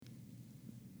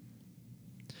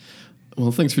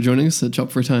Well, thanks for joining us at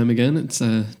Chop for Time again. It's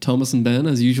Thomas and Ben,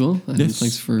 as usual. And Yes.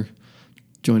 thanks for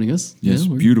joining us. Yes,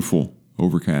 we're beautiful,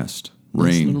 overcast, nice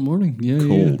rain, little morning. Yeah,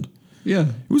 cold. Yeah.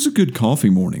 It was a good coffee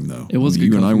morning, though. It was a You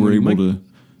good and I coffee were morning. able to.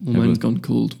 Well, mine's gone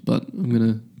cold, but I'm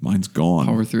going to Mine's gone.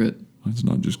 power through it. Mine's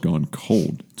not just gone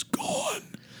cold. It's gone.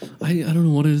 I don't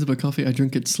know what it is about coffee. I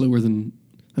drink it slower than...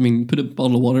 I mean, put a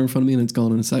bottle of water in front of me and it's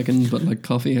gone in a second, but like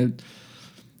coffee, it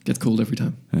gets cold every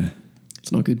time.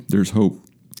 It's not good. There's hope.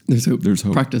 There's hope. There's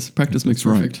hope. Practice makes That's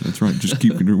perfect. right. That's right. Just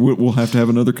keep. We'll have to have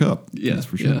another cup. Yeah, That's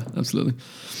for sure. yeah, absolutely.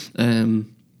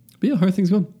 But yeah, how are things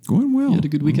going? Going well. You had a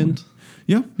good weekend?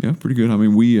 Yeah, pretty good. I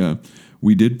mean,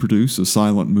 we did produce a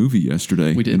silent movie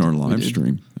yesterday We did. in our We live did.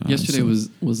 stream. Yesterday So-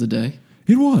 was the day.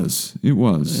 It was.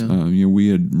 Yeah. We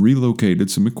had relocated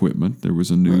some equipment. There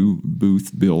was a new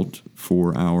booth built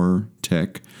for our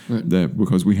tech Right. that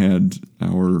because we had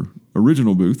our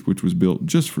original booth, which was built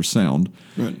just for sound.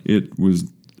 Right. It was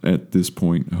at this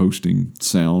point hosting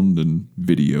sound and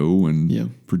video and Yeah.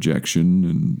 projection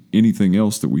and anything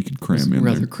else that we could cram in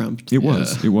rather there. cramped. It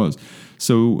was. It was.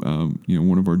 So,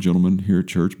 one of our gentlemen here at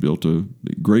church built a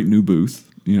great new booth.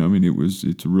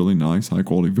 It's a really nice, high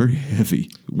quality, very heavy,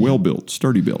 well built,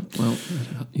 sturdy built. Well,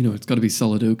 it's got to be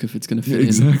solid oak if it's going to fit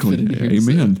Exactly. in. Fit in here,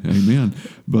 Amen. Amen.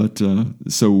 But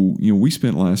we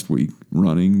spent last week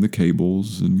running the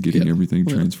cables and getting Yeah. everything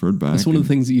Well, transferred back. That's one of the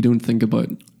things that you don't think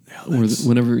about. Or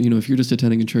whenever, if you're just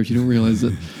attending a church, you don't realize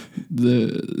that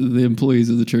the employees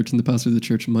of the church and the pastor of the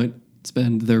church might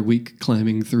spend their week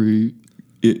climbing through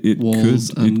it walls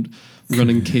could, and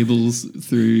running cables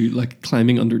through, like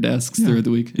climbing under desks throughout the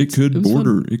week. It could was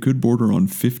border. fun. It could border on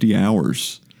 50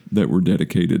 hours that were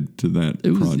dedicated to that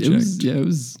project. It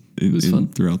was fun.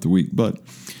 Throughout the week. But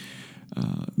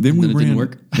then we it ran. didn't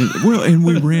work. And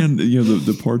we ran.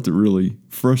 The part that really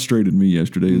frustrated me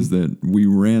yesterday is that we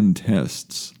ran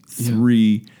tests,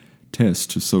 3 tests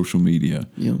to social media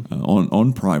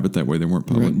on private. That way they weren't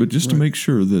public, Right, but just to right. make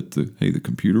sure that the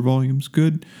computer volume's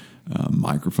good.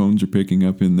 Microphones are picking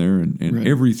up in there, and Right.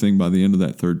 everything by the end of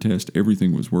that third test,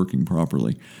 everything was working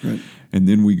properly. Right. And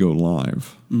then we go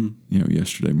live,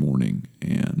 yesterday morning,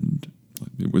 and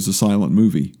it was a silent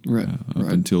movie Right, up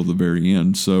right. until the very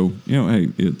end. So, hey,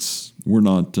 we're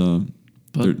not.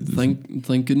 But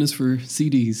thank goodness for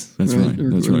CDs. That's right.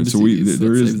 Or That's the right. So CDs. there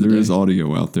That saved the is day.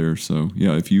 audio out there. So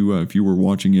yeah, if you were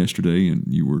watching yesterday and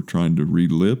you were trying to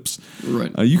read lips,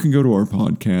 Right. you can go to our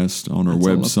podcast on our It's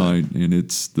all up website, and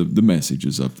it's the message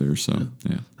is up there. So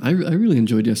yeah. I really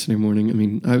enjoyed yesterday morning. I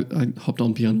mean, I hopped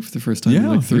on piano for the first time in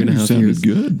like 3.5 you years. sounded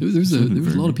good. There was Sounded a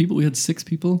very lot of good. people. We had 6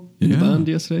 people in the Yeah, band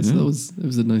yesterday, so yeah. it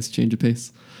was a nice change of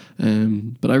pace.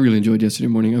 But I really enjoyed yesterday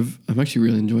morning. I'm actually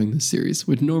really enjoying this series.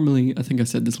 Which normally, I think I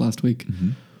said this last week,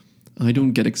 I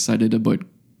don't get excited about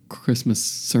Christmas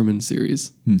sermon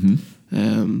series.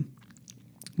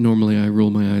 Normally, I roll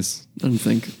my eyes and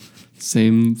think,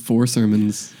 same 4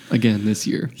 sermons again this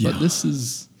year. Yeah. But this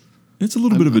is. It's a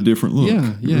little bit of a different look.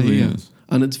 Yeah, It really is.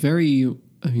 And it's very,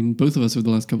 I mean, both of us over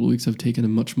the last couple of weeks have taken a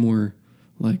much more,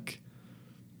 like,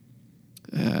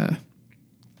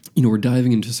 we're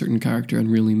diving into a certain character and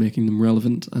really making them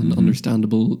relevant and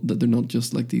understandable, that they're not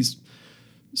just like these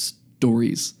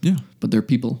stories, Yeah. but they're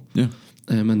people. Yeah.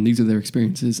 And these are their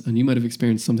experiences. And you might have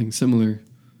experienced something similar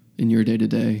in your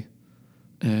day-to-day.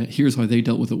 Here's how they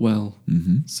dealt with it well.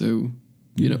 So,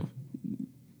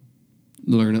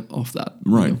 learn it off that.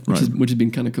 Right, right. Which has been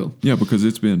kind of cool. Yeah, because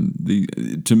it's been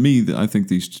to me, I think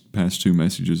these past 2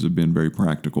 messages have been very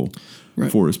practical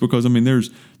Right. for us, because I mean,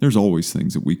 there's always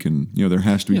things that we can, there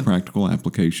has to be Yeah. practical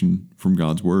application from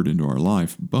God's word into our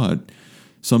life, but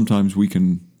sometimes we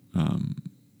can,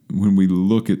 when we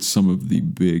look at some of the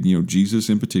big, Jesus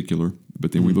in particular,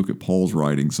 but then we look at Paul's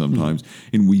writing sometimes,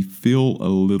 and we feel a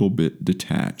little bit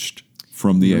detached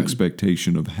from the Right.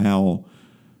 expectation of how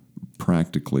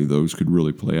practically those could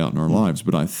really play out in our lives.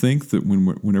 But I think that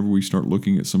whenever we start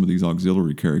looking at some of these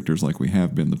auxiliary characters like we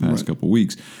have been the past Right. couple of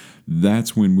weeks,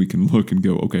 that's when we can look and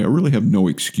go, okay, I really have no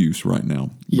excuse right now.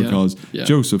 Yeah, Because yeah.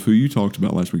 Joseph, who you talked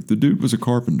about last week, the dude was a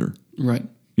carpenter. Right.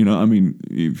 He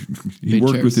Made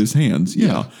worked chairs. with his hands.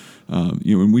 Yeah.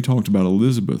 And we talked about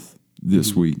Elizabeth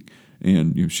this Mm-hmm. week.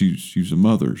 And she was a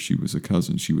mother, she was a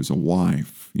cousin, she was a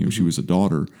wife, she was a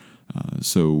daughter.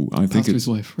 So I think Pastor's it's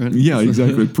wife, right? Yeah,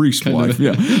 exactly. Priest's Kind wife. of.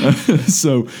 Yeah.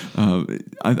 So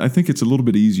I think it's a little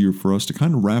bit easier for us to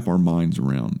kind of wrap our minds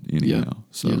around anyhow. Yeah.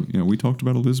 So we talked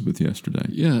about Elizabeth yesterday.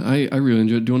 Yeah, I really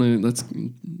enjoyed it. Do you want to, let's,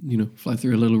 fly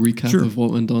through a little recap Sure. of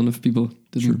what went on if people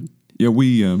didn't. Yeah,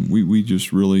 we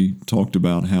just really talked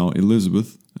about how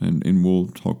Elizabeth, and we'll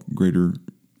talk greater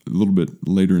little bit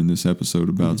later in this episode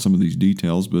about some of these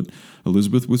details, but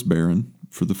Elizabeth was barren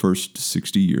for the first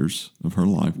 60 years of her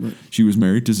life. Right. She was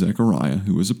married to Zechariah,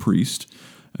 who was a priest,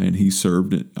 and he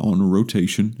served on a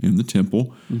rotation in the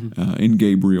temple. And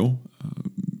Gabriel,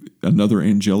 another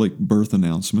angelic birth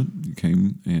announcement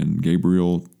came, and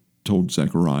Gabriel told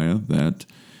Zechariah that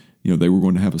they were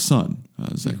going to have a son.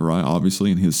 Zechariah,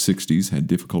 obviously in his 60s, had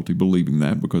difficulty believing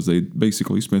that because they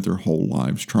basically spent their whole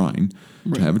lives trying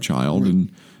to have a child,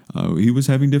 and he was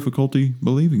having difficulty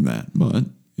believing that. But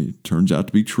it turns out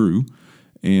to be true.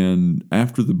 And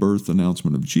after the birth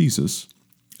announcement of Jesus,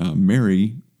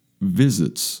 Mary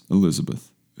visits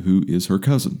Elizabeth, who is her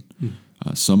cousin,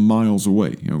 some miles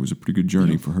away. It was a pretty good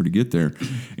journey for her to get there.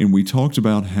 And we talked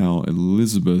about how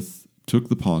Elizabeth took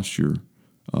the posture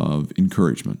of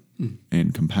encouragement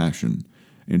and compassion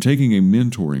and taking a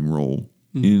mentoring role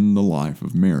in the life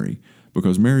of Mary,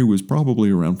 because Mary was probably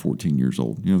around 14 years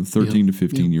old, 13 to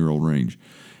 15-year-old range.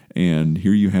 And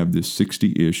here you have this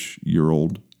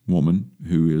 60-ish-year-old woman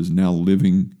who is now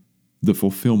living the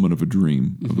fulfillment of a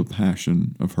dream, of a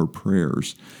passion, of her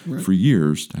prayers for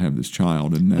years to have this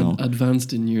child. And now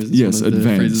advanced in years. Yes, one of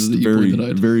the phrases advanced. that you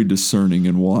pointed out. Very discerning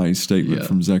and wise statement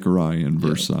from Zechariah in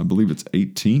verse, I believe it's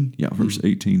 18. Yeah, verse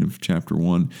 18 of chapter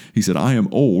 1. He said, "I am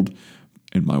old,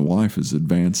 and my wife is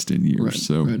advanced in years." Right,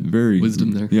 so right. very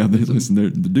Wisdom there. Yeah, Wisdom. listen,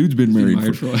 the dude's been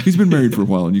married for a while. He's been married for a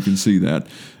while, and you can see that.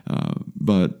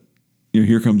 But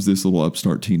here comes this little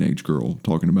upstart teenage girl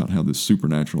talking about how this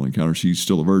supernatural encounter. She's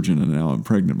still a virgin, and now I'm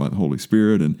pregnant by the Holy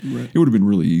Spirit. And it would have been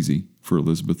really easy for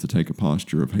Elizabeth to take a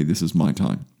posture of, "Hey, this is my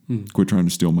time. Quit trying to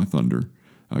steal my thunder.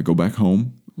 Go back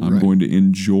home. I'm going to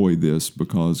enjoy this,"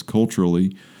 because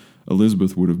culturally,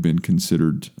 Elizabeth would have been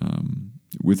considered,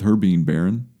 with her being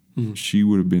barren, she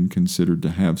would have been considered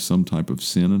to have some type of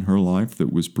sin in her life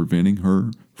that was preventing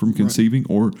her from conceiving,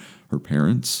 or her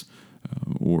parents,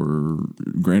 or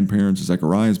grandparents,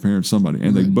 Zechariah's parents, somebody.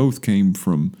 And they both came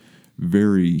from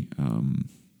very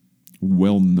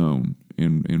well-known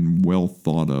and well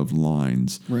thought of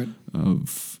lines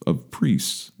of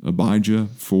priests. Abijah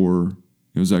for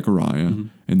Zechariah,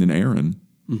 and then Aaron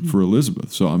for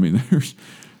Elizabeth. So I mean,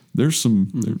 there's some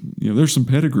there's some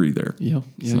pedigree there.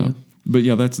 But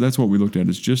that's what we looked at,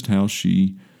 is just how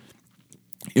she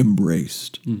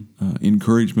embraced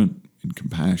encouragement and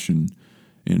compassion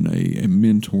in a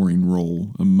mentoring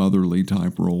role, a motherly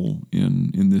type role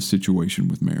in this situation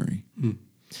with Mary.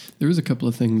 There was a couple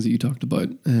of things that you talked about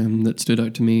that stood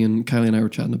out to me, and Kylie and I were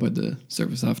chatting about the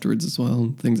service afterwards as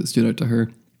well, things that stood out to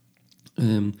her.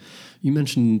 You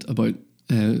mentioned about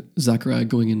Zechariah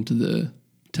going into the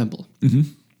temple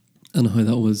and how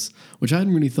that was, which I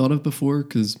hadn't really thought of before,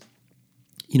 because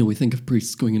we think of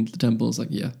priests going into the temple as like,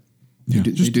 they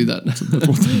do that.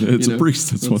 It's a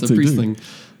priest. That's what a they priest do. thing.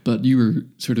 But you were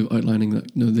sort of outlining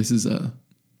that, no, this is a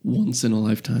once in a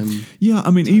lifetime. Yeah,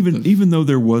 I mean, even though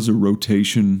there was a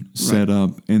rotation set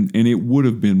up, and it would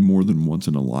have been more than once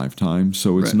in a lifetime,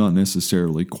 so it's not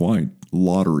necessarily quite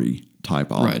lottery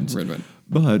type odds. Right.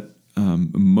 But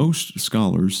most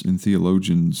scholars and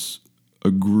theologians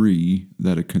agree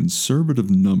that a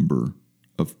conservative number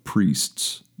of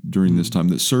priests during this time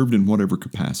that served in whatever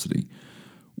capacity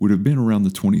would have been around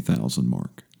the 20,000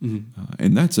 mark.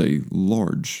 And that's a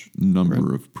large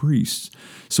number of priests.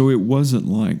 So it wasn't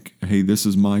like, hey, this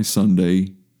is my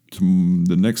Sunday,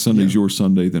 the next Sunday is your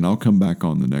Sunday, then I'll come back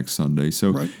on the next Sunday.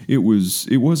 So it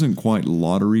wasn't quite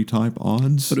lottery type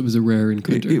odds. But it was a rare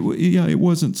encounter. It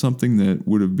wasn't something that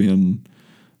would have been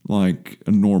like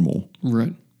a normal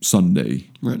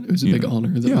Sunday. Right. It was a big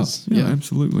honor. Yeah,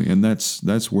 absolutely. And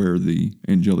that's where the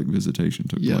angelic visitation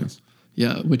took place.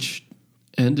 Yeah, which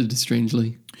ended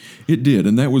strangely. It did,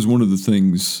 and that was one of the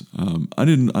things. I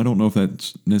don't know if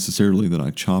that's necessarily that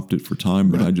I chopped it for time,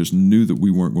 but I just knew that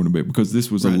we weren't going to be, because this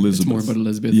was Elizabeth. It's more about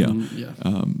Elizabeth.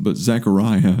 But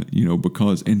Zechariah,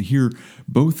 because, and here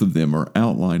both of them are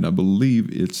outlined. I believe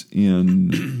it's in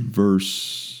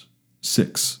verse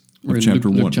 6 of chapter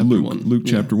 1. Luke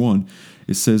chapter 1.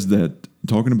 It says that,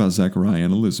 talking about Zechariah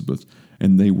and Elizabeth,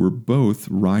 and they were both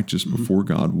righteous before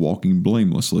God, walking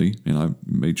blamelessly. And I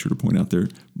made sure to point out there,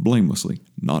 blamelessly,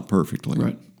 not perfectly.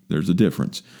 Right. There's a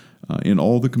difference in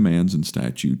all the commands and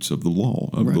statutes of the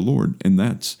law of the Lord. And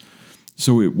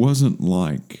so it wasn't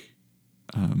like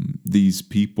these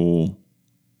people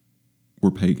were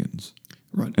pagans.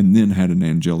 Right. And then had an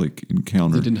angelic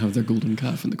encounter. They didn't have their golden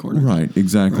calf in the corner. Right,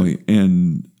 exactly. Right.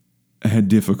 And had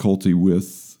difficulty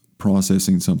with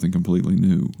processing something completely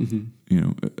new.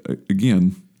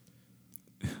 Again,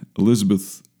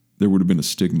 Elizabeth, there would have been a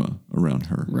stigma around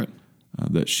her,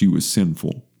 that she was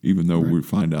sinful, even though we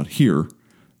find out here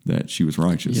that she was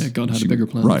righteous. Yeah, God had She a bigger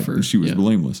was- plan right, for- and she was yeah.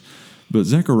 blameless. But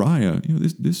Zechariah,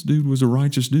 this dude was a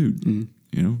righteous dude.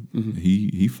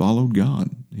 He followed God.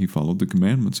 He followed the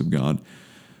commandments of God.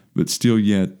 But still,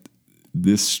 yet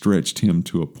this stretched him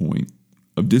to a point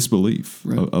of disbelief,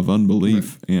 Right. of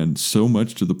unbelief, and so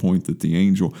much to the point that the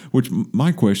angel. Which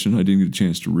my question, I didn't get a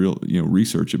chance to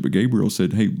research it, but Gabriel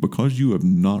said, "Hey, because you have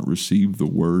not received the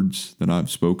words that I've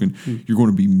spoken, you're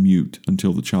going to be mute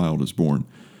until the child is born."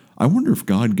 I wonder if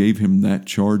God gave him that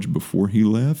charge before he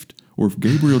left, or if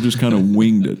Gabriel just kind of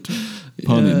winged it,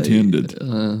 pun intended.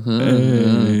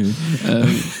 Hey.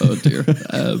 Oh dear.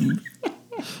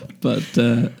 But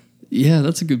yeah,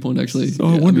 that's a good point actually. So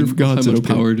I wonder if God how said, much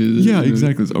 "Okay, power do yeah,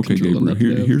 exactly. Okay, control on Gabriel, that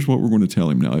they have? here's what we're going to tell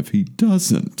him now. If he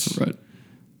doesn't, Right.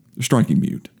 strike him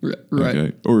mute." Right.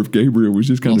 Okay? Or if Gabriel was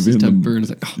just kind Lost of his in temper the and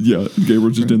it's like, oh, yeah, Gabriel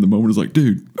just in the moment is like,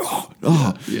 "Dude,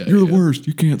 Yeah, you're the yeah. worst.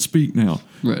 You can't speak now."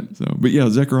 right. So, but yeah,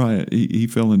 Zechariah he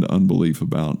fell into unbelief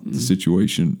about Mm-hmm. the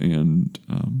situation, and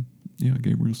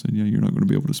Gabriel said, "Yeah, you're not going to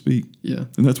be able to speak," Yeah.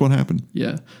 and that's what happened.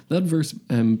 Yeah. That verse,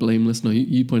 blameless. Now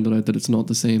you pointed out that it's not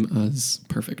the same as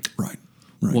perfect. Right.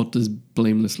 Right. What does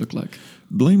blameless look like?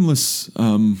 Blameless,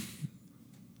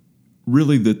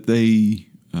 really, that they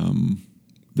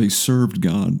served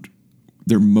God.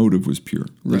 Their motive was pure.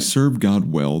 They Right. served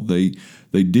God well. They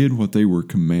did what they were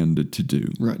commanded to do.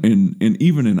 Right. And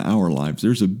even in our lives,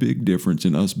 there's a big difference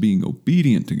in us being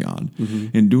obedient to God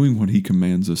and doing what He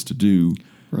commands us to do,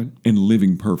 Right. and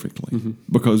living perfectly.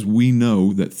 Because we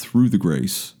know that through the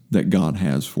grace that God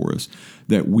has for us,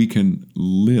 that we can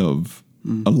live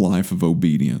a life of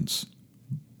obedience,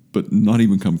 but not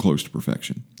even come close to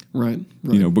perfection. Right.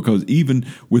 Right. Because even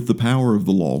with the power of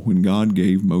the law, when God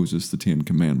gave Moses the 10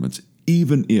 Commandments,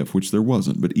 even if, which there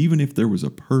wasn't, but even if there was a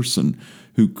person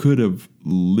who could have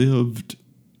lived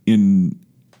in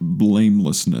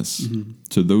blamelessness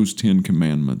to those 10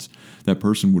 Commandments, that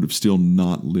person would have still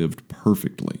not lived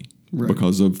perfectly Right.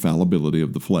 because of fallibility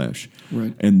of the flesh.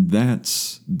 Right. And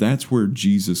that's where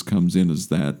Jesus comes in as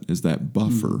that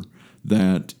buffer,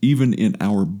 that even in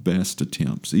our best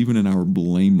attempts, even in our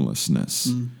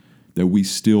blamelessness, that we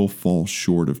still fall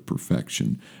short of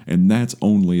perfection. And that's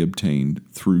only obtained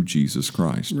through Jesus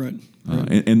Christ. Right.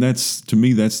 And that's, to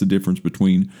me, that's the difference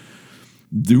between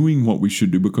doing what we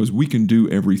should do, because we can do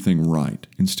everything right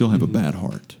and still have a bad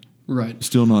heart, Right.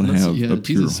 still not That's- have a pure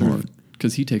Jesus heart.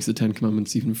 Because he takes the 10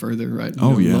 Commandments even further, right?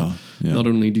 Oh, yeah, Not, yeah. not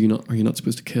only are you not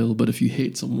supposed to kill, but if you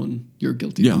hate someone, you're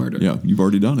guilty Yeah, of murder. yeah, you've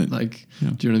already done it. Like, Yeah.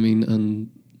 do you know what I mean?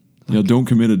 And Don't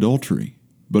commit adultery.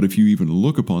 But if you even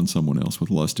look upon someone else with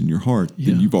lust in your heart,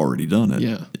 then Yeah. you've already done it.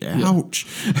 Yeah. Ouch.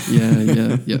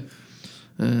 yeah.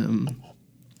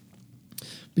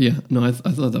 But yeah, no, I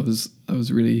thought that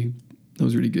was really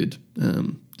good.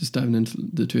 Just diving into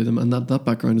the two of them, and that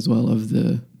background as well of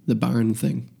the barren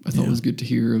thing, I thought was good to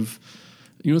hear. Of,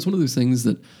 it's one of those things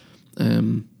that,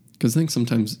 because I think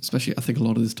sometimes, especially, I think a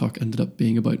lot of this talk ended up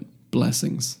being about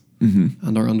blessings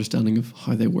and our understanding of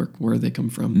how they work, where they come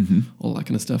from, all that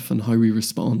kind of stuff, and how we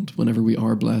respond whenever we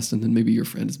are blessed, and then maybe your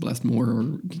friend is blessed more or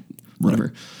whatever.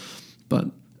 Right.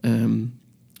 But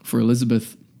for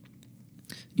Elizabeth,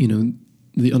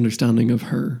 the understanding of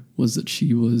her was that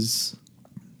she was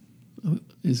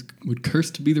would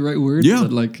cursed be the right word? Yeah,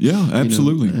 But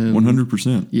absolutely,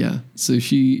 100%. Yeah, so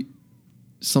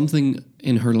something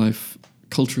in her life,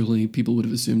 culturally, people would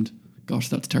have assumed, gosh,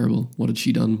 that's terrible. What had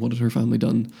she done? What had her family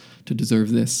done to deserve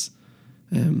this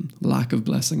lack of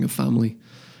blessing of family?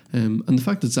 And the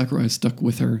fact that Zechariah stuck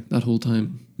with her that whole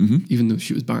time, even though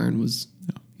she was barren, was,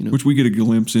 Which we get a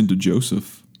glimpse into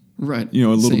Joseph. right. A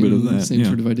little bit of that. Same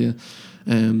sort of idea.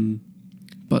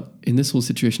 But in this whole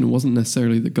situation, it wasn't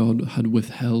necessarily that God had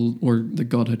withheld or that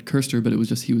God had cursed her, but it was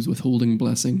just he was withholding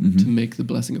blessing to make the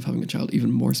blessing of having a child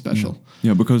even more special.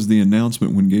 Yeah, because the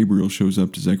announcement when Gabriel shows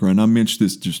up to Zechariah, and I mentioned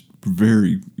this just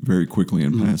very, very quickly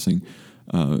in passing,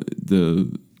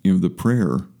 the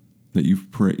prayer that you've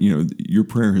prayed, your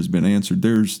prayer has been answered.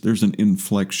 There's an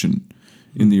inflection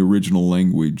in the original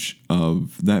language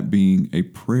of that being a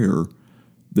prayer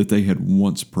that they had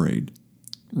once prayed,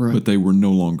 Right. but they were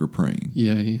no longer praying.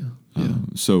 Yeah.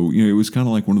 So it was kind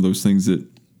of like one of those things that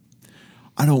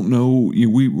I don't know.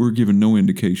 We were given no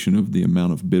indication of the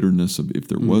amount of bitterness, of if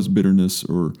there was bitterness,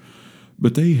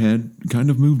 but they had kind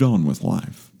of moved on with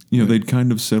life. They'd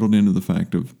kind of settled into the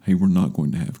fact of, hey, we're not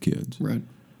going to have kids. Right.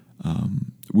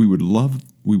 We would love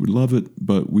it,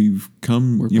 but we've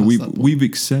come. We're past that point. We've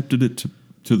accepted it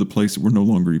to the place that we're no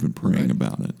longer even praying Right.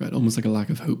 about it. Right. Almost like a lack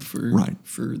of hope for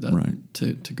that Right.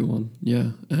 to go on.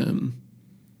 Yeah. And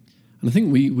I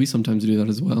think we sometimes do that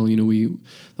as well. That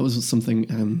was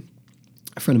something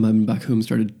a friend of mine back home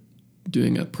started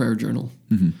doing a prayer journal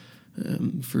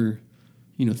for,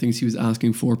 you know, things he was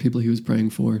asking for, people he was praying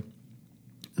for.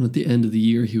 And at the end of the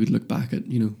year, he would look back at,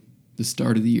 you know, the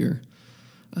start of the year.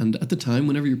 And at the time,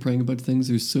 whenever you're praying about things,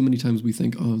 there's so many times we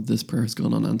think, oh, this prayer has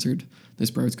gone unanswered.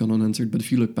 This prayer has gone unanswered. But if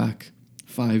you look back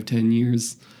 5-10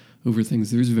 years over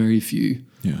things, there's very few.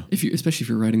 Yeah. Especially if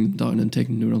you're writing them down and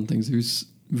taking note on things, there's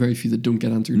very few that don't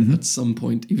get answered at some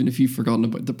point, even if you've forgotten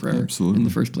about the prayer in the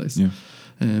first place. Yeah.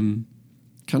 Kind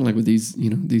of like with these, you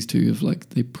know, these two of like,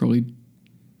 they probably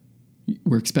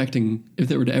were expecting, if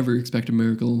they were to ever expect a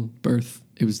miracle birth,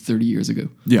 it was 30 years ago.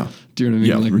 Yeah. Do you know what I mean?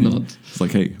 Yeah, like really. not. It's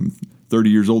like, hey, I'm 30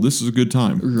 years old. This is a good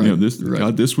time. Right, You know, this right.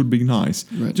 God, this would be nice.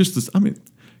 Right. Just this. I mean,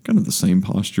 kind of the same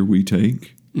posture we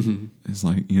take. It's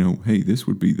like, you know, hey, this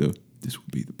would be the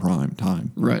prime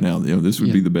time Right. now. You know, this would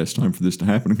Yeah. be the best time for this to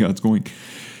happen. And God's going,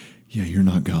 yeah, you're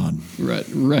not God. Right.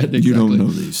 Exactly. You don't know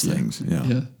these things.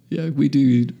 Yeah. Yeah. We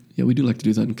do like to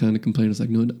do that and kind of complain. It's like,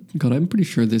 no, God, I'm pretty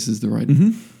sure this is the right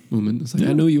moment. It's like,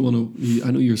 I know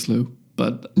I know you're slow,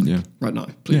 but like, right now,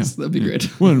 please, that'd be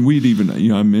great. Well, and we'd even, you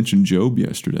know, I mentioned Job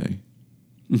yesterday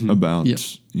about, Yeah.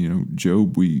 you know,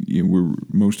 Job.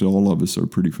 Most all of us are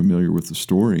pretty familiar with the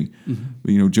story,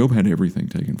 but you know, Job had everything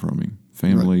taken from him: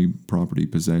 family, property,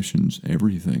 possessions,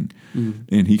 everything.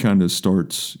 And he kind of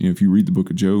starts. You know, if you read the book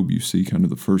of Job, you see kind of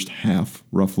the first half,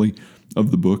 roughly,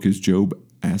 of the book is Job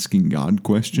asking God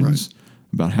questions.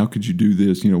 About how could you do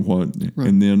this, you know what,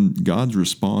 and then God's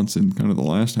response in kind of the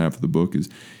last half of the book is,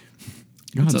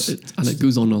 And it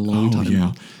goes on a long time.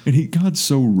 Yeah, and God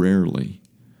so rarely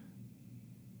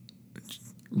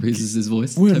Raises his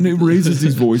voice. Well, and it raises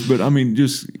his voice, but I mean,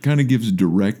 just kind of gives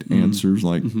direct answers.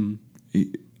 Like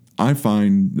I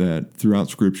find that throughout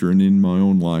Scripture and in my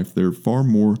own life, there are far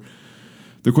more.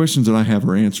 The questions that I have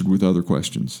are answered with other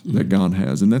questions that God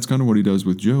has, and that's kind of what He does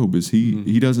with Job. Is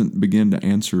He doesn't begin to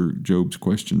answer Job's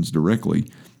questions directly.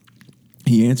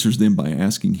 He answers them by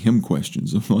asking him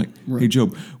questions of like, "Hey,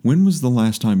 Job, when was the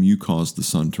last time you caused the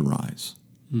sun to rise?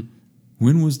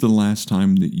 When was the last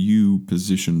time that you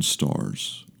positioned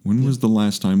stars? When was the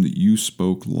last time that you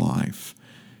spoke life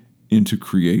into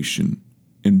creation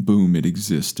and boom, it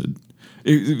existed?"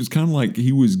 It was kind of like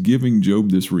he was giving Job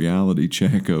this reality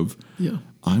check of,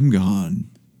 I'm God,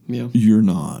 you're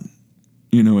not.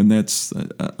 You know, and that's,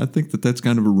 I think that's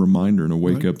kind of a reminder and a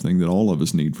wake-up thing that all of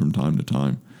us need from time to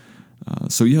time.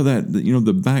 So,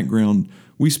 the background,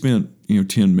 we spent,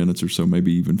 10 minutes or so,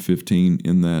 maybe even 15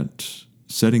 in that,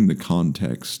 setting the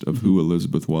context of who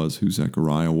Elizabeth was, who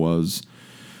Zechariah was,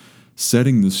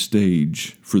 setting the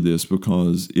stage for this,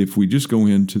 because if we just go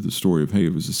into the story of, hey,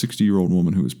 it was a 60-year-old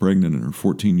woman who was pregnant and her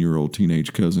 14-year-old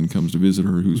teenage cousin comes to visit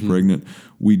her who's pregnant,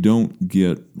 we don't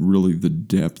get really the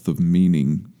depth of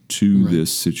meaning to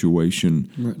this situation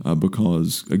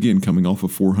because, again, coming off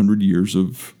of 400 years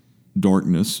of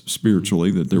darkness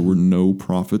spiritually, that there were no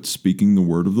prophets speaking the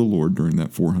word of the Lord during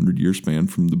that 400-year span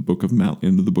from the book of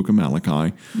into the book of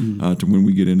Malachi to when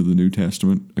we get into the New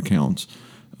Testament accounts.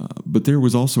 But there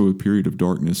was also a period of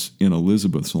darkness in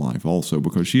Elizabeth's life also,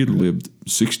 because she had lived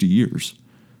 60 years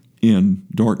in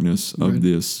darkness of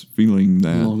this, feeling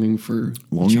that longing for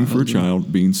a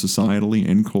child, being societally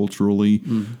and culturally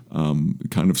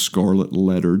kind of scarlet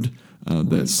lettered.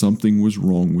 That something was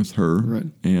wrong with her.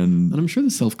 And I'm sure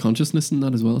the self-consciousness in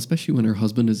that as well, especially when her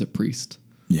husband is a priest.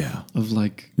 Of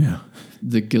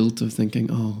the guilt of thinking,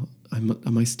 oh,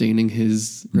 am I staining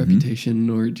his reputation,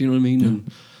 or do you know what I mean?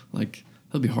 And like,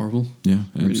 that'd be horrible. Yeah,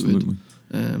 absolutely.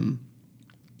 One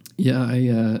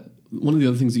of the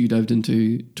other things that you dived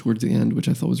into towards the end, which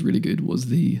I thought was really good, was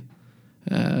the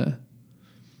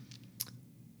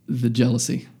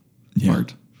jealousy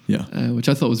part. Which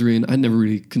I thought was really, I never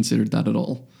really considered that at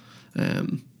all.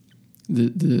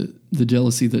 The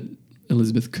jealousy that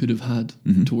Elizabeth could have had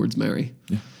towards Mary.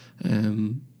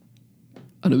 And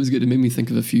it was good. It made me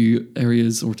think of a few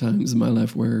areas or times in my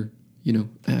life where,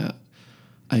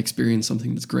 I experienced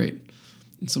something that's great,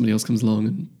 and somebody else comes along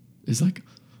and is like,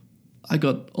 I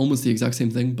got almost the exact same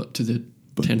thing, but to the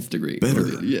 10th degree. Better.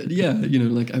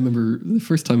 Like I remember the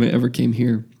first time I ever came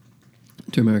here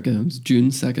to America, it was June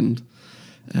 2nd.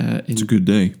 It's a good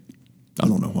day. I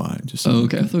don't know why. I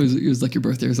thought it was like your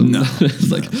birthday or something. No.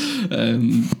 It's like,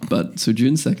 but so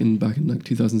June 2nd, back in like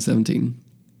 2017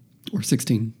 or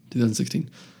 2016.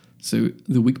 So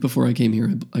the week before I came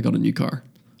here, I got a new car.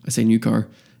 I say new car.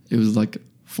 It was like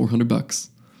 $400.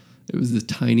 It was this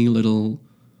tiny little,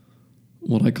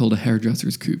 what I called a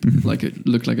hairdresser's coupe. Like it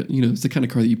looked like it's the kind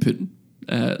of car that you put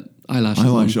eyelashes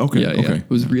on. Okay. It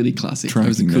was really classy. Tracking. I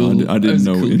was a cool, I didn't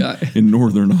know in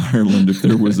Northern Ireland if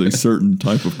there was a certain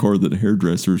type of car that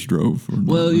hairdressers drove. Or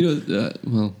well, not.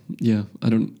 I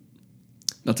don't.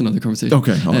 that's another conversation.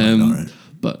 Okay, all right.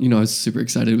 But, you know, I was super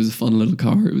excited. It was a fun little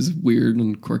car. It was weird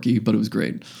and quirky, but it was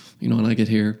great. You know, and I get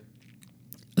here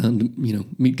and, you know,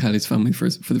 meet Kylie's family for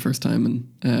the first time.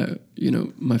 And, you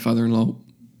know, my father-in-law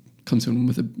comes in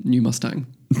with a new Mustang.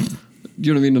 Do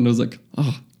you know what I mean? And I was like,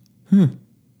 oh,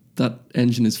 that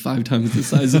engine is 5 times the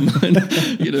size of mine.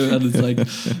 You know, and it's like,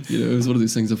 you know, it was one of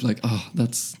those things of like, oh,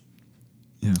 that's,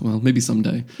 well, maybe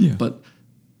someday. Yeah. But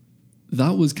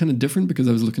that was kind of different because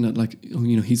I was looking at like, oh,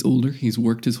 you know, he's older. He's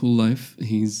worked his whole life.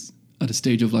 He's at a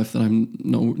stage of life that I'm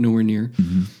nowhere near.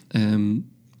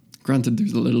 Granted,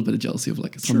 there's a little bit of jealousy of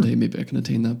like someday maybe I can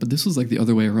attain that. But this was like the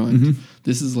other way around.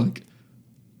 This is like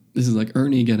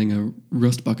Ernie getting a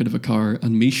rust bucket of a car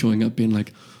and me showing up being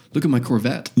like, look at my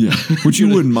Corvette. Yeah, which you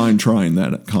wouldn't mind trying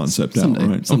that concept out,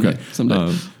 right? Someday.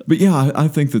 But yeah, I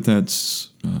think that's,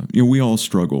 you know, we all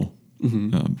struggle.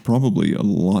 Probably a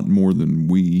lot more than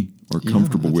we are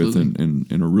comfortable with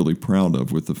and are really proud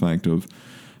of, with the fact of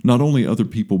not only other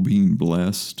people being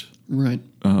blessed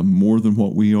more than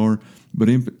what we are, but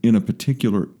in a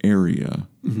particular area.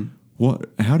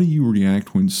 How do you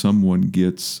react when someone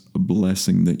gets a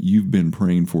blessing that you've been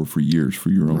praying for years for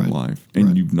your own life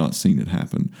and you've not seen it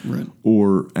happen?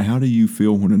 Or how do you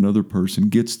feel when another person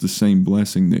gets the same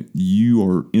blessing that you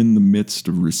are in the midst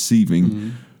of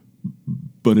receiving,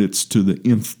 but it's to the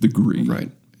nth degree?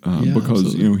 Because,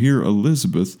 absolutely. You know, here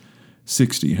Elizabeth,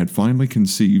 60, had finally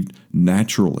conceived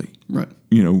naturally.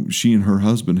 You know, she and her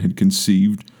husband had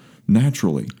conceived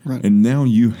naturally. And now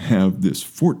you have this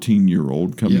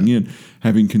 14-year-old coming in,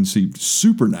 having conceived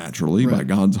supernaturally by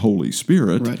God's Holy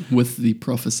Spirit. With the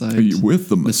prophesied with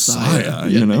the Messiah.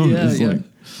 You know, it's like,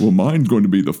 well, mine's going to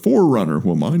be the forerunner.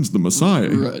 Well, mine's the Messiah.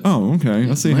 Oh, okay.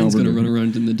 I see. Mine's going to run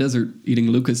around in the desert eating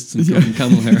locusts and smoking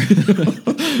camel hair.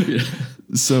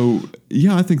 So,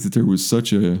 yeah, I think that there was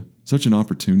such an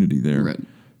opportunity there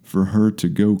for her to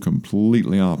go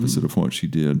completely opposite of what she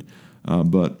did.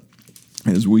 But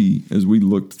as we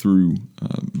looked through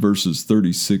verses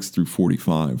 36 through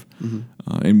 45,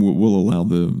 and we'll allow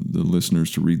the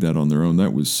listeners to read that on their own,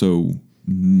 that was so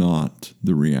not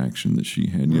the reaction that she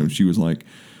had. You know, she was like,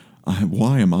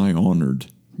 why am I honored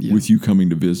with you coming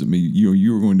to visit me? You know,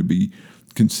 you are going to be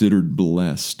considered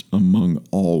blessed among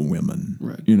all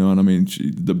women. You know, and I mean,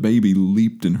 the baby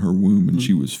leaped in her womb and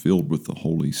she was filled with the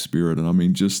Holy Spirit. And I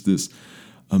mean, just this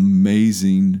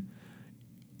amazing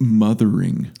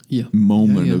mothering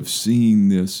moment of seeing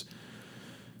this.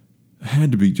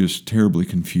 Had to be just terribly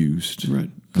confused.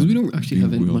 Because we don't actually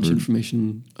have much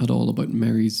information at all about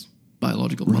Mary's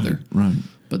biological mother.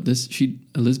 But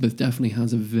Elizabeth definitely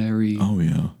has a very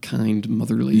kind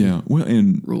motherly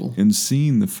role. And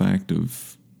seeing the fact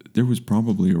of there was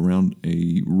probably around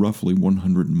a roughly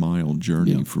 100-mile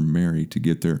journey for Mary to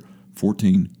get there,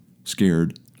 14,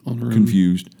 scared,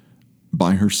 confused,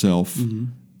 by herself,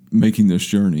 making this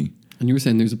journey. And you were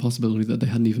saying there's a possibility that they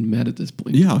hadn't even met at this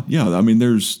point. Yeah. I mean,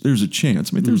 there's a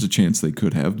chance. I mean, there's a chance they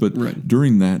could have, but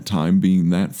during that time, being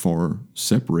that far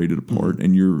separated apart,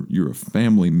 and you're a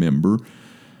family member,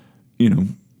 you know,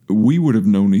 we would have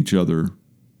known each other.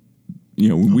 You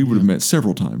know, we would have met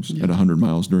several times at 100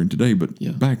 miles during today, but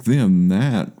back then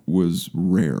that was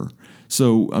rare.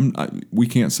 So we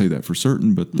can't say that for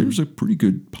certain, but there's a pretty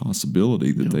good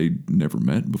possibility that they never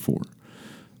met before.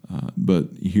 But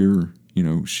here, you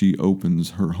know, she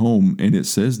opens her home, and it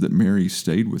says that Mary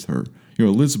stayed with her. You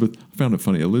know, Elizabeth, I found it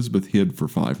funny, Elizabeth hid for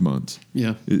 5 months.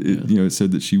 You know, it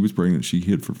said that she was pregnant, she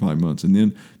hid for 5 months. And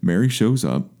then Mary shows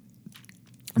up,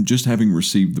 just having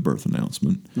received the birth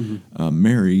announcement.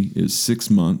 Mary is 6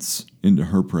 months into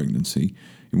her pregnancy,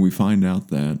 and we find out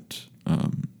that,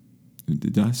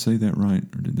 did I say that right,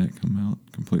 or did that come out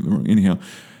completely wrong? Anyhow,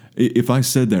 if I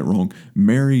said that wrong,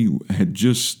 Mary had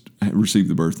just received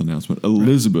the birth announcement.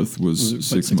 Elizabeth was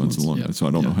 6 months along, so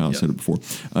I don't know how I said it before.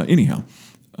 Anyhow,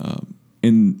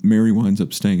 and Mary winds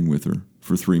up staying with her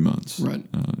for 3 months.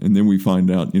 And then we find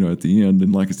out, you know, at the end,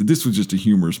 and like I said, this was just a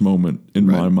humorous moment in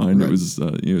my mind. It was,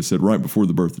 you know, it said right before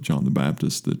the birth of John the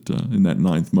Baptist that in that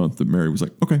 9th month that Mary was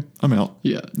like, okay, I'm out.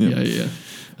 Yeah.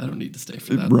 I don't need to stay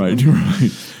for that. Right.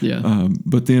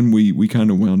 But then we kind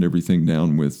of wound everything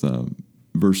down with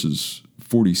verses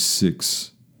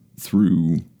 46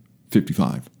 through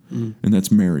 55. And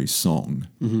that's Mary's song.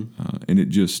 And it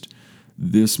just,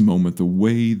 this moment, the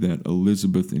way that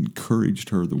Elizabeth encouraged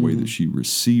her, the way that she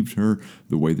received her,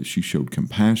 the way that she showed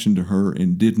compassion to her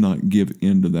and did not give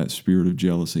in to that spirit of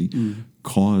jealousy,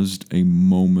 caused a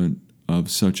moment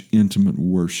of such intimate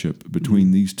worship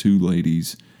between these two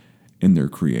ladies and their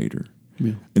Creator.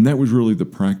 And that was really the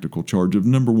practical charge of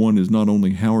number one is not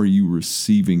only how are you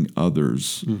receiving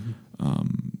others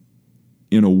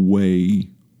in a way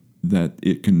that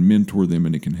it can mentor them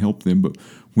and it can help them. But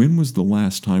when was the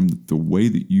last time that the way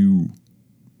that you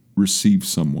received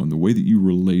someone, the way that you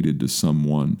related to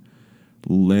someone,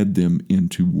 led them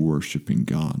into worshiping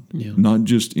God? Yeah. Not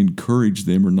just encouraged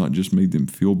them or not just made them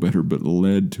feel better, but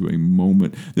led to a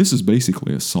moment. This is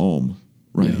basically a psalm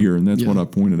right here, and that's what I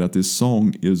pointed out. This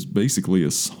song is basically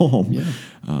a psalm,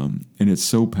 and it's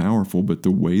so powerful. But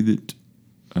the way that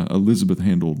Elizabeth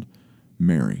handled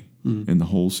Mary and the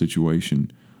whole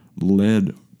situation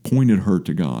pointed her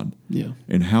to God. Yeah.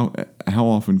 And how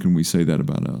often can we say that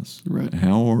about us? Right.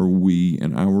 How are we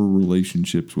and our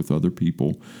relationships with other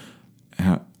people,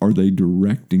 are they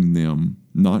directing them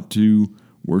not to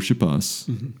worship us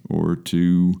or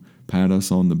to pat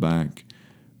us on the back,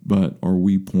 but are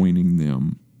we pointing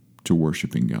them to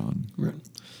worshiping God? Right.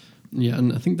 Yeah,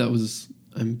 and I think that was,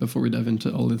 before we dive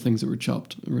into all the things that were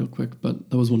chopped real quick, but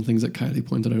that was one of the things that Kylie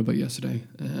pointed out about yesterday,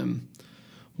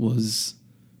 was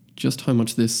just how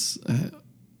much this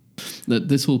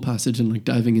whole passage and like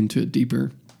diving into it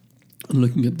deeper and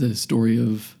looking at the story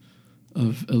of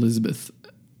Elizabeth,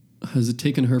 has it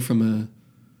taken her from a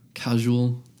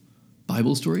casual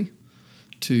Bible story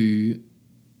to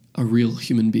a real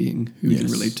human being who we can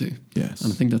relate to. Yes.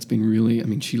 And I think that's been really,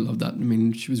 she loved that.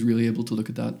 She was really able to look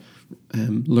at that,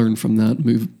 learn from that,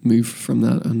 move from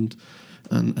that. And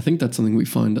I think that's something we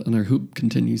found, and our hope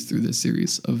continues through this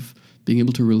series, of being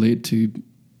able to relate to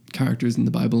characters in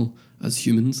the Bible as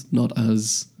humans, not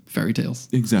as fairy tales.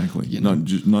 Exactly.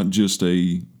 Not just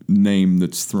a name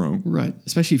that's thrown. Right.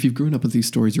 Especially if you've grown up with these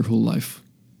stories your whole life,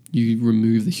 you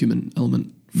remove the human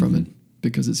element from it,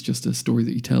 because it's just a story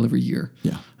that you tell every year.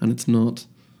 Yeah. And it's not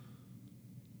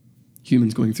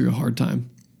humans going through a hard time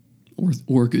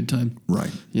or a good time.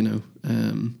 Right.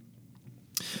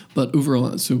 But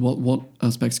overall, so what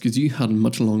aspects, because you had a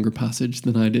much longer passage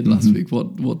than I did last week,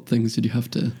 what things did you have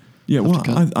to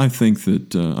cut? I think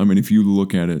that, if you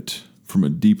look at it from a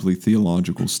deeply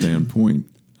theological standpoint,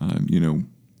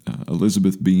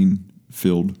 Elizabeth being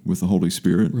filled with the Holy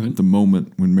Spirit, right. The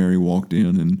moment when Mary walked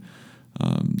in and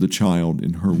the child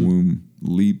in her womb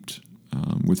leaped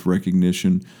with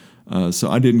recognition. So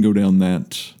I didn't go down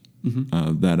that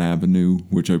avenue,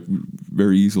 which I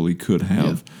very easily could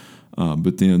have.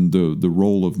 But then the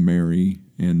role of Mary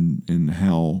and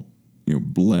how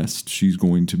blessed she's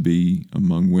going to be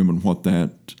among women, what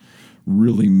that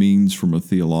really means from a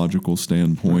theological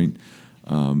standpoint.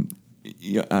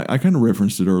 I kind of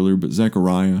referenced it earlier, but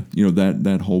Zechariah,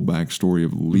 that whole backstory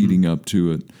of leading up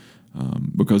to it.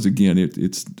 Because again,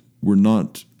 we're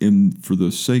not for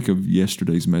the sake of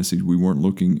yesterday's message, we weren't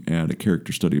looking at a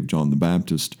character study of John the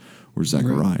Baptist or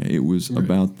Zechariah. Right. It was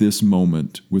about this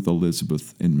moment with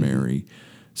Elizabeth and Mary.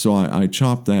 So I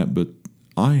chopped that, but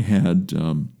I had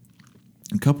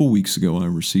a couple weeks ago, I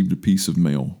received a piece of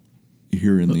mail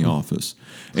here in the office.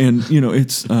 And,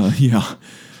 it's,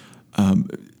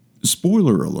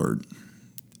 spoiler alert,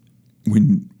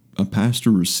 when a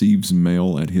pastor receives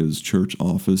mail at his church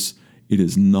office, it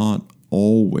is not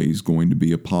always going to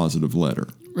be a positive letter.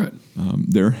 Right.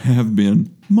 There have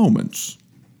been moments,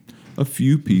 a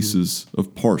few pieces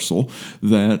of parcel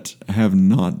that have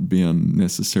not been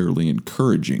necessarily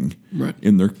encouraging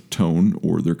in their tone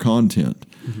or their content.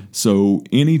 So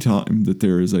anytime that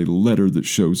there is a letter that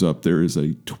shows up, there is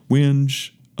a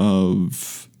twinge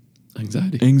of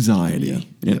anxiety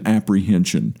and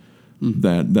apprehension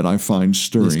that I find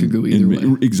stirring. This could go either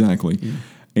way. Exactly. Yeah.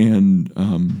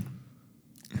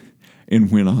 And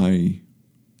when I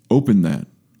opened that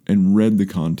and read the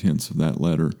contents of that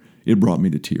letter, it brought me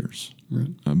to tears.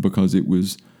 Right. Because it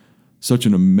was such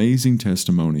an amazing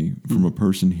testimony from a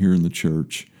person here in the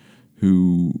church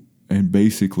who had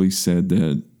basically said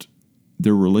that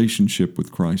their relationship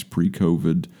with Christ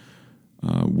pre-COVID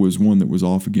was one that was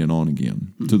off again, on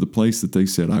again, to the place that they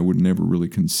said, I would never really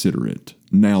consider it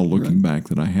now looking back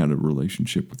that I had a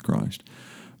relationship with Christ.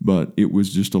 But it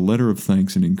was just a letter of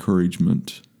thanks and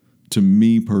encouragement to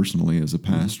me personally as a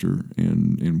pastor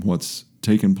and what's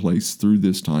taken place through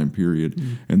this time period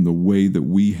and the way that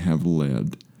we have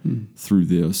led through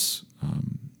this.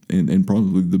 And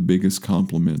probably the biggest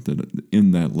compliment that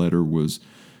in that letter was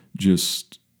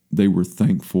just they were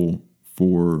thankful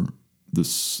for the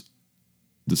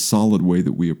solid way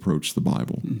that we approach the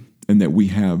Bible and that we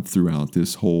have throughout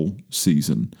this whole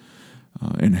season,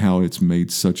 and how it's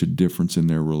made such a difference in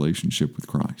their relationship with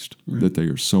Christ, that they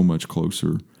are so much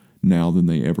closer now than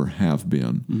they ever have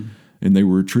been. And they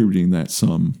were attributing that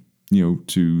to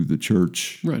the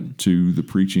church, to the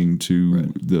preaching,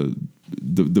 to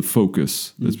the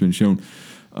focus that's been shown.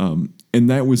 And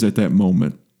that was at that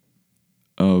moment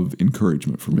of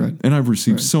encouragement for me. And I've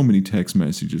received so many text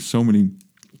messages, so many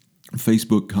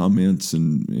Facebook comments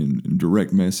and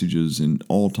direct messages and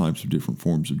all types of different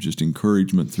forms of just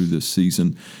encouragement through this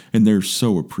season, and they're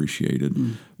so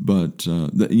appreciated. But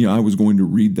I was going to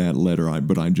read that letter,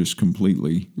 but I just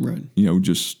completely, Right.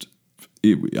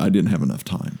 I didn't have enough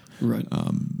time. Right.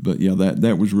 But yeah,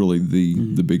 that was really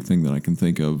the big thing that I can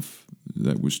think of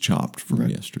that was chopped from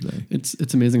yesterday.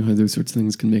 It's amazing how those sorts of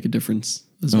things can make a difference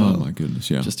as well. Oh my goodness,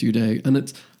 yeah. Just to your day,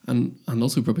 and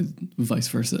also probably vice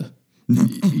versa.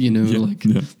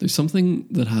 There's something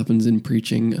that happens in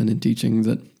preaching and in teaching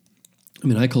that, I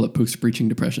mean, I call it post-preaching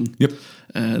depression. Yep.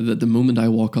 That the moment I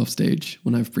walk off stage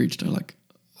when I've preached,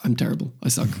 I'm terrible. I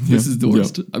suck. This is the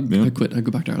worst. I quit. I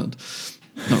go back to Ireland.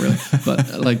 Not really,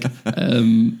 but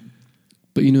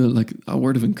a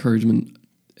word of encouragement,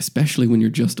 especially when you're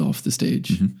just off the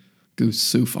stage, goes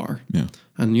so far. Yeah.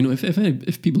 And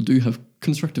if people do have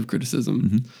constructive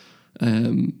criticism,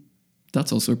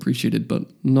 that's also appreciated, but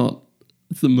not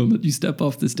the moment you step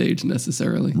off the stage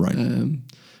necessarily. Right.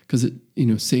 Because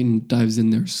Satan dives in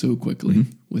there so quickly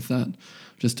with that,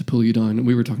 just to pull you down. And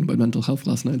we were talking about mental health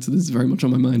last night, so this is very much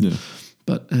on my mind. Yeah.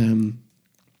 But the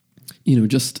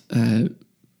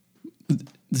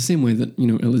same way that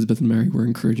Elizabeth and Mary were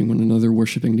encouraging one another,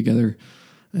 worshiping together,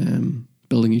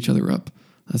 building each other up.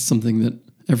 That's something that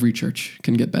every church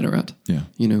can get better at. Yeah.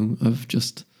 Of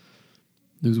just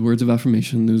those words of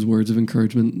affirmation, those words of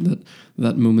encouragement,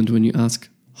 that moment when you ask,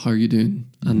 how are you doing?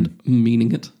 And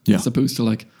meaning it. Yeah. As opposed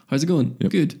to how's it going?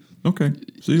 Yep. Good. Okay.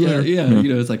 See you later. Yeah.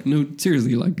 It's no,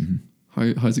 seriously,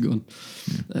 how's it going?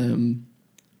 Yeah.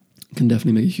 Can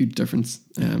definitely make a huge difference.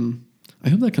 I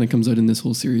hope that kind of comes out in this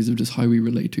whole series of just how we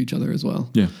relate to each other as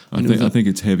well. Yeah. I think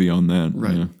it's heavy on that.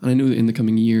 Right. Yeah. And I know that in the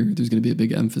coming year, there's going to be a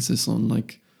big emphasis on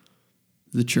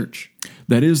the church.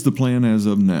 That is the plan as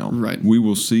of now. Right. We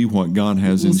will see what God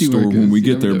has in see where it store when goes. we You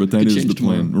get never there, know. but that Could is change the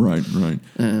plan. tomorrow. Right.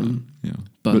 Yeah.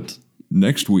 But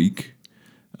next week,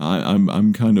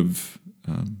 I'm kind of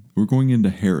we're going into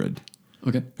Herod,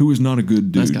 okay. who is not a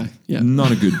good dude. Nice guy. Yeah.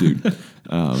 Not a good dude.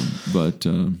 But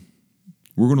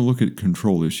we're going to look at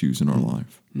control issues in our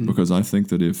life, because I think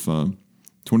that if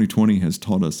 2020 has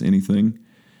taught us anything,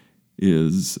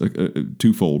 is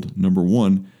twofold. Number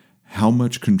one, how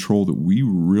much control that we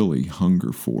really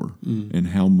hunger for, and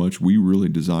how much we really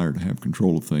desire to have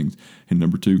control of things. And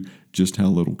number two, just how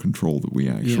little control that we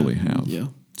actually have. Yeah.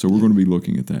 So we're going to be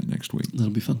looking at that next week. That'll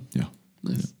be fun. Yeah.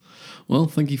 Nice. Yeah. Well,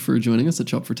 thank you for joining us at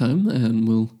Chop for Time, and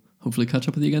we'll hopefully catch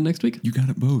up with you again next week. You got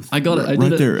it both. I got it. I right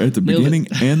did it. there at the Nailed beginning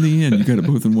and the end. You got it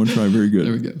both in one try. Very good.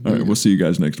 There we go. All right. We'll see you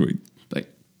guys next week. Bye.